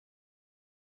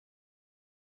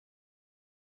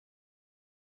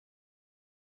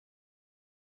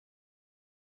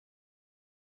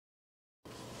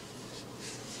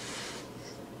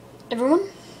Everyone,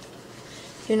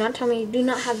 do not tell me you do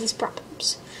not have these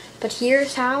problems. But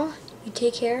here's how you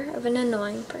take care of an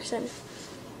annoying person.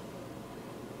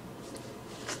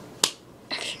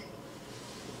 Action.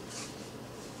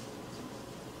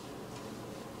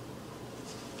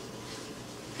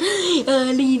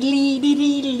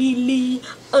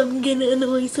 I'm gonna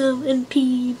annoy some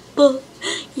people.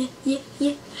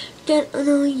 Yeah. Gonna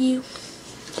annoy you.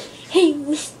 Hey,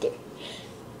 mister.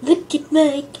 Look at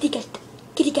my kitty cat.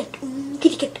 Kitty cat.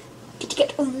 Kitty cat. Kitty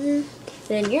cat.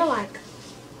 Then you're like,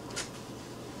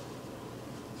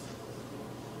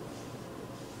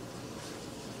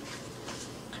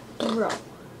 bro,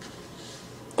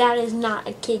 that is not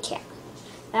a kitty cat.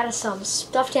 That is some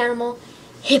stuffed animal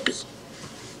hippie.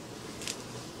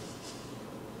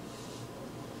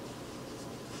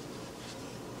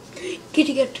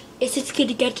 Kitty cat. Yes, it's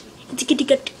kitty cat. It's a kitty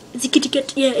cat. It's a kitty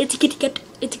cat. Yeah, it's a kitty cat.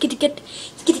 It's a kitty cat.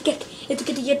 It's a kitty cat. It's a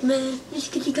kitty cat, man. It's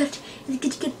a kitty cat. It's a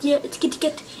kitty cat. Yeah, it's a kitty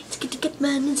cat. It's a kitty cat,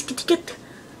 man. It's a kitty cat.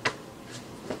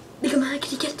 Look at my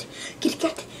kitty cat. Kitty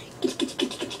cat. Kitty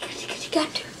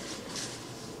cat.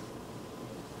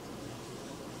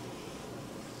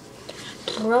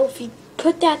 Bro, if you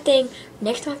put that thing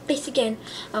next to my face again,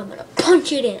 I'm gonna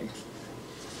punch it in.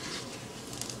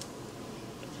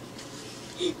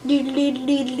 Give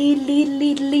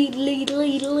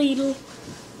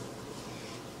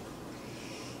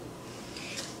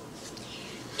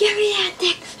me that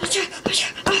thing.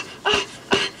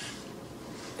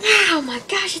 Oh my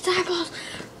gosh, it's eyeballs.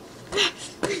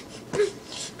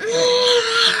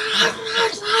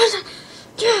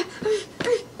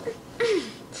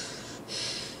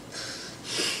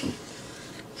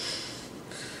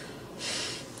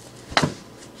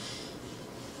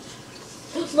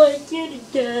 My kitty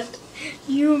cat.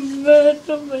 You mad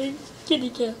at my kitty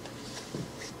cat.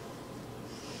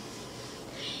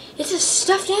 It's a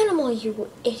stuffed animal, you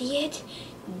idiot.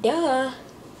 Duh.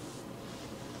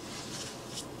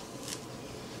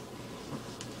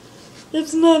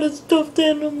 It's not a stuffed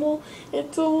animal.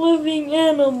 It's a living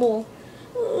animal.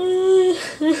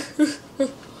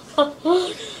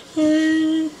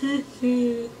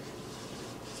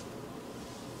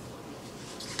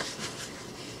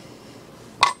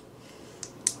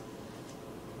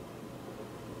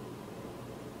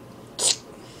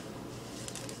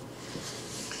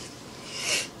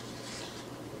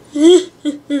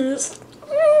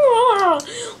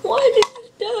 Why did you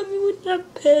stab me with that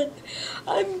pen?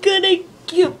 I'm gonna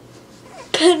get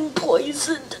pen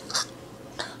poisoned.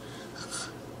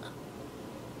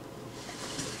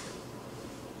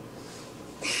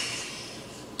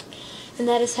 And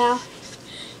that is how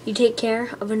you take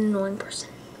care of an annoying person.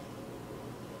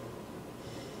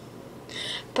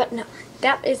 But no,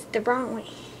 that is the wrong way,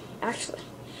 actually.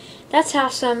 That's how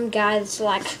some guys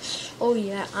like, oh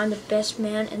yeah, I'm the best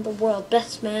man in the world,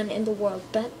 best man in the world,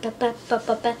 in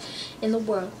the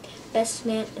world, best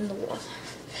man in the world.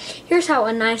 Here's how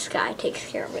a nice guy takes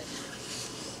care of it.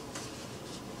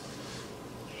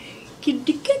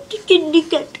 Kitty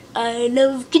cat, I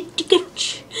love kitty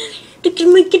cat. Look at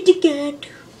my kitty cat.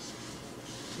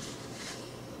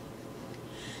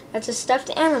 That's a stuffed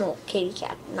animal, kitty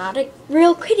cat, not a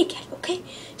real kitty cat, okay?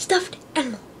 Stuffed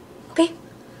animal, okay?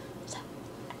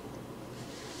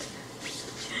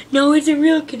 No, it's a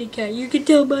real kitty cat. You can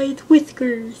tell by its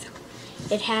whiskers.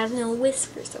 It has no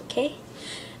whiskers, okay?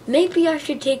 Maybe I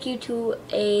should take you to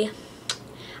a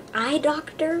eye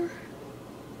doctor.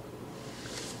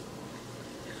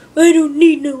 I don't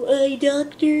need no eye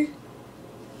doctor.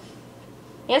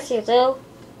 Yes, you do.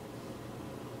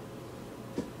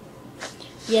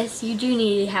 Yes, you do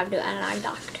need to have an eye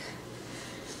doctor.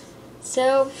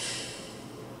 So,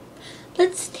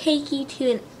 let's take you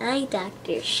to an eye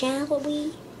doctor, shall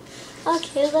we?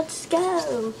 Okay, let's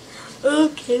go.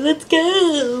 Okay, let's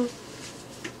go.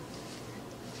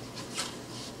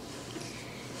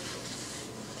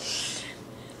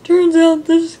 Turns out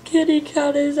this kitty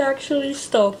cat is actually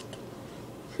stuffed.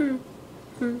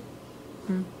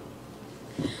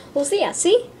 Well, see?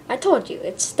 I told you,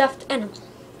 it's stuffed animal.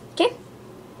 Okay?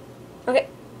 Okay.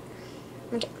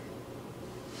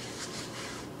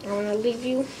 I'm gonna leave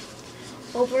you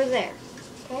over there.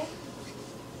 Okay?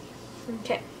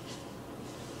 Okay.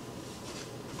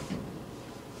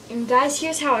 And guys,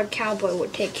 here's how a cowboy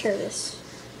would take care of this.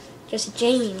 Just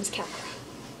James cowboy.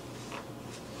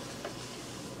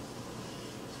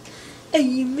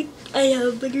 I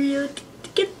have a real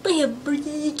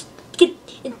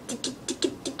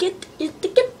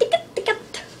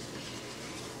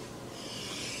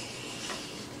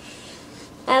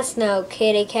That's no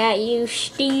kitty cat, you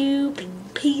stupid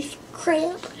piece of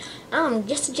crap. I'm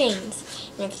just James.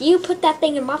 And if you put that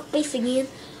thing in my face again,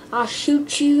 I'll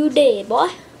shoot you dead, boy.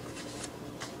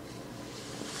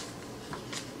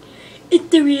 It's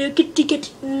the real kitty cat.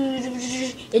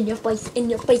 In your face, in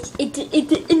your face, it's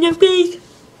in your face.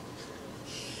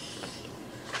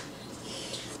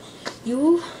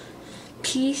 You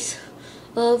piece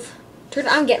of turd.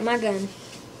 I'm getting my gun.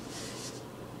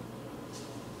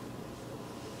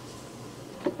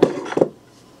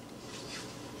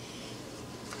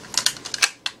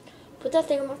 Put that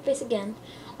thing on my face again.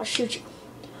 I'll shoot you.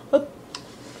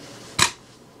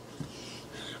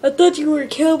 I thought you were a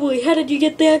cowboy. How did you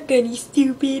get that gun, you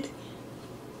stupid?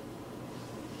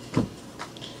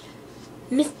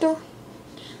 Mister,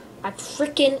 I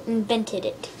frickin' invented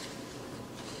it.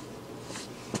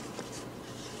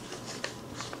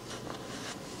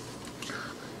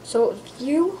 So if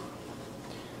you...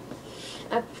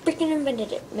 I frickin'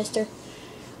 invented it, mister.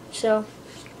 So...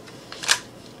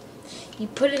 you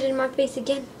put it in my face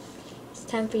again. It's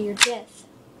time for your death.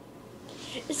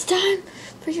 It's time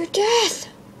for your death.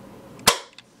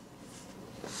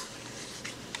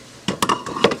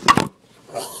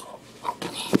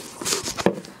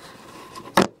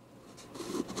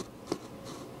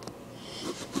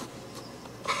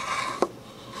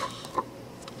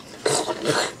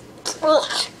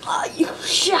 Oh, you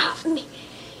shot me.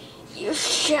 You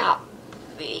shot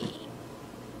me.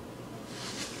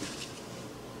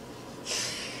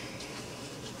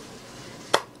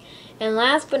 And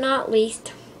last but not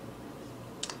least,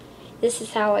 this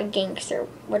is how a gangster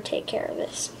would take care of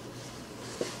this.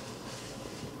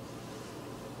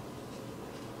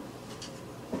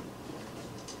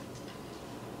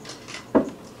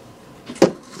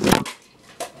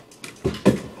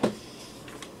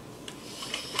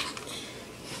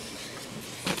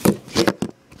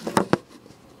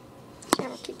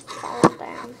 Camera keeps falling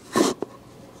down.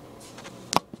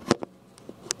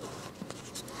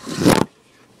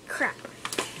 Crap.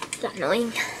 That's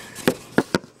annoying.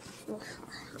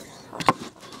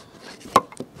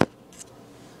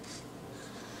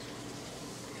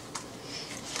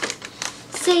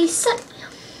 Say something.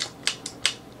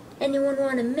 Anyone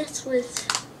want to mess with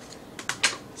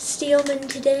Steelman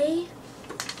today?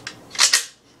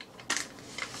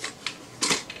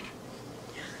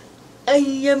 I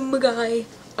am a guy.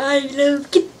 I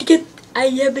love kitty cat. I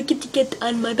have a kitty cat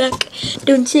on my back.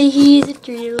 Don't say he's a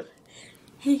drill.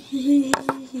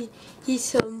 He's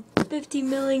some 50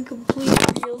 million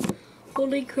complete real.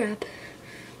 Holy crap.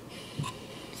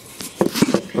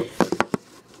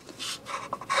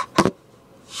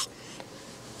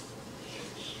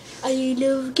 I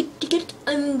love kitty cat.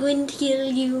 I'm going to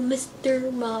kill you,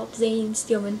 Mr. Mob Zane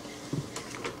Steelman.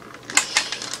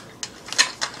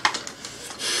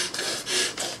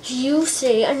 If you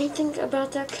say anything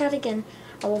about that cat again,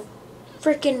 I will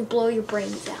freaking blow your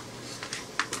brains out.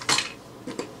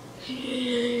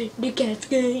 The cat's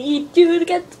gonna eat you, the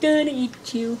cat's gonna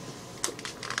eat you.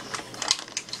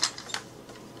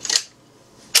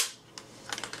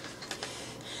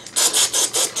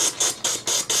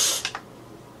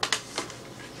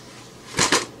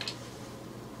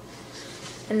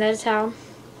 And that's how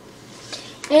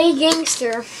a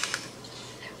gangster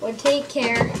would take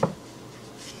care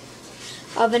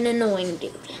of an annoying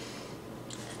dude.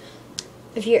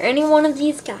 If you're any one of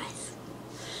these guys,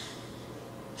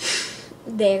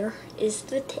 there is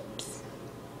the tips.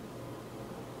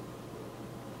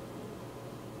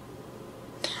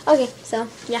 Okay, so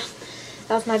yeah,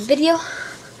 that was my video.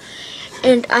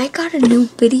 And I got a new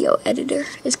video editor.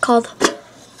 It's called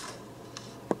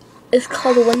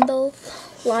Windows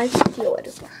Live Video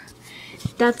Editor.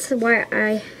 That's why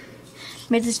I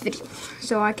made this video,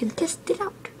 so I can test it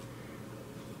out.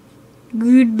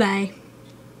 Goodbye.